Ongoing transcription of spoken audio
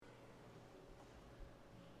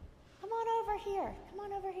here. Come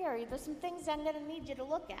on over here. There's some things I'm going to need you to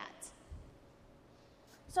look at.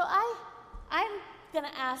 So I'm going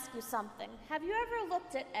to ask you something. Have you ever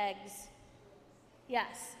looked at eggs?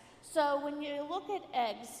 Yes. So when you look at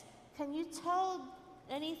eggs, can you tell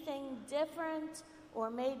anything different or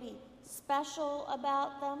maybe special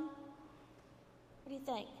about them? What do you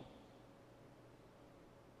think?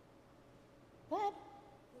 Go ahead.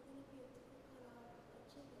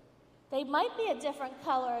 They might be a different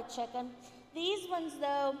color of chicken. These ones,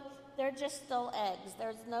 though, they're just still eggs.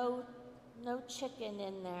 There's no chicken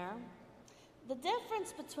in there. The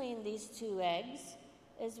difference between these two eggs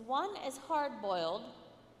is one is hard-boiled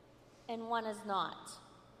and one is not.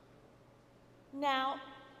 Now,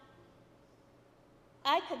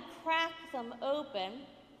 I could crack them open,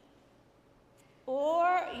 or,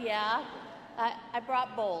 I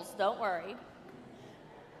brought bowls, don't worry.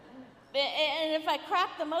 And if I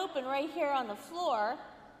crack them open right here on the floor,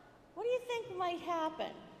 what do you think might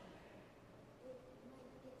happen?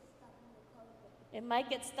 It might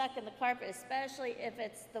get stuck in the carpet, especially if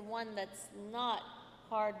it's the one that's not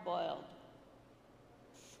hard-boiled.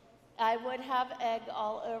 I would have egg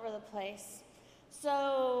all over the place.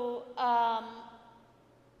 So,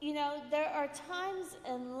 there are times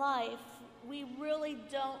in life we really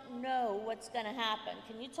don't know what's going to happen.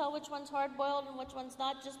 Can you tell which one's hard-boiled and which one's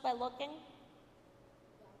not just by looking?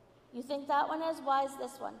 You think that one is? Why is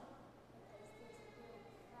this one?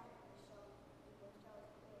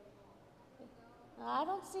 I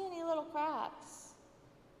don't see any little cracks.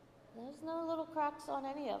 There's no little cracks on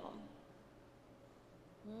any of them.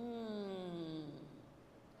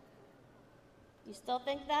 You still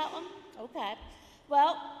think that one? Okay.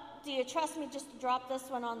 Well, do you trust me just to drop this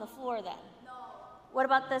one on the floor then? No. What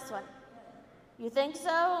about this one? You think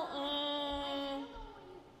so?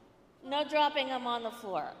 No dropping them on the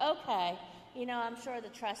floor. Okay. I'm sure the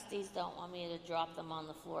trustees don't want me to drop them on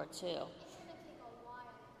the floor too.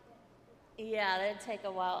 Yeah, it'd take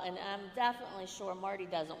a while, and I'm definitely sure Marty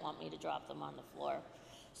doesn't want me to drop them on the floor.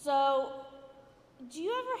 So, do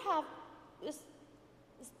you ever have this?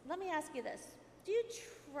 Let me ask you this. Do you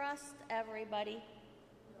trust everybody?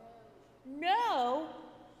 No?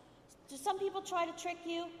 Do some people try to trick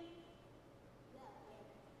you?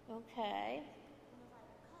 Okay.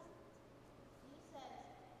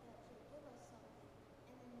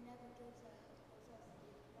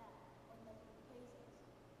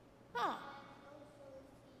 Huh.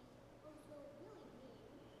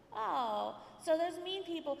 Oh, so those mean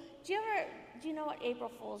people. Do you know what April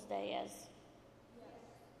Fool's Day is?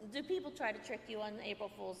 Yes. Do people try to trick you on April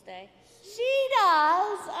Fool's Day? She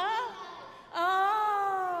does. Oh.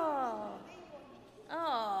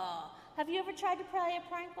 Have you ever tried to play a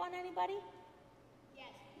prank on anybody?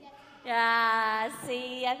 Yes. Yeah,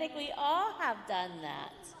 see, I think we all have done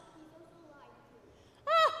that.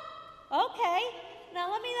 Okay.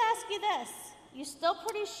 Now let me ask you this. You still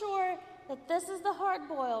pretty sure that this is the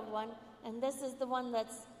hard-boiled one and this is the one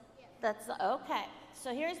that's okay.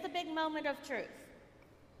 So here's the big moment of truth.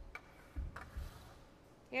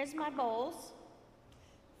 Here's my bowls.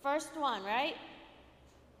 First one, right?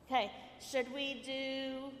 Okay. Should we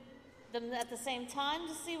do them at the same time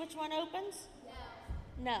to see which one opens?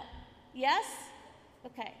 No. Yes?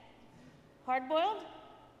 Okay. Hard-boiled?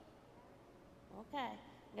 Okay.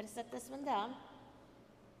 I'm going to set this one down.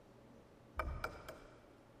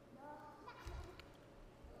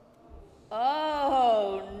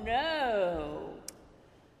 Oh, no.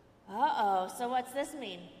 Uh-oh. So what's this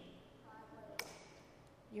mean?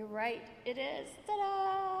 You're right. It is.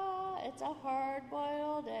 Ta-da! It's a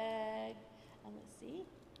hard-boiled egg. I'm going to see.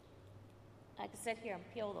 I could sit here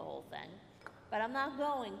and peel the whole thing, but I'm not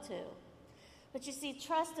going to. But you see,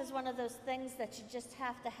 trust is one of those things that you just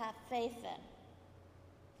have to have faith in.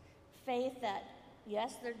 Faith that,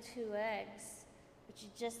 yes, they're two eggs, but you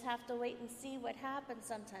just have to wait and see what happens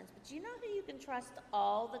sometimes. But you know who you can trust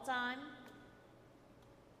all the time?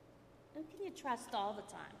 Who can you trust all the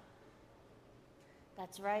time?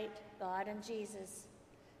 That's right, God and Jesus,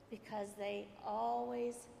 because they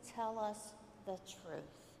always tell us the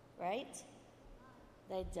truth, right?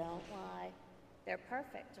 They don't lie. They're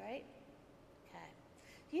perfect, right? Okay.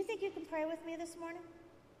 Do you think you can pray with me this morning?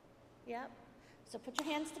 Yep. So put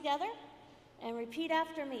your hands together and repeat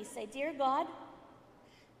after me. Say, Dear God,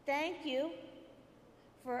 thank you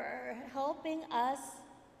for helping us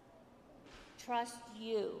trust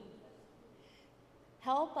you.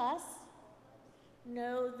 Help us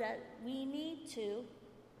know that we need to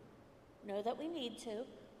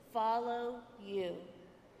follow you.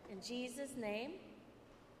 In Jesus' name,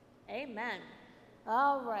 amen.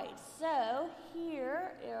 All right, so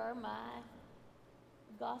here are my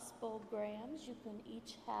gospel grams. You can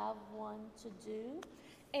each have one to do.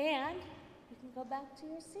 And you can go back to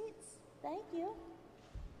your seats. Thank you.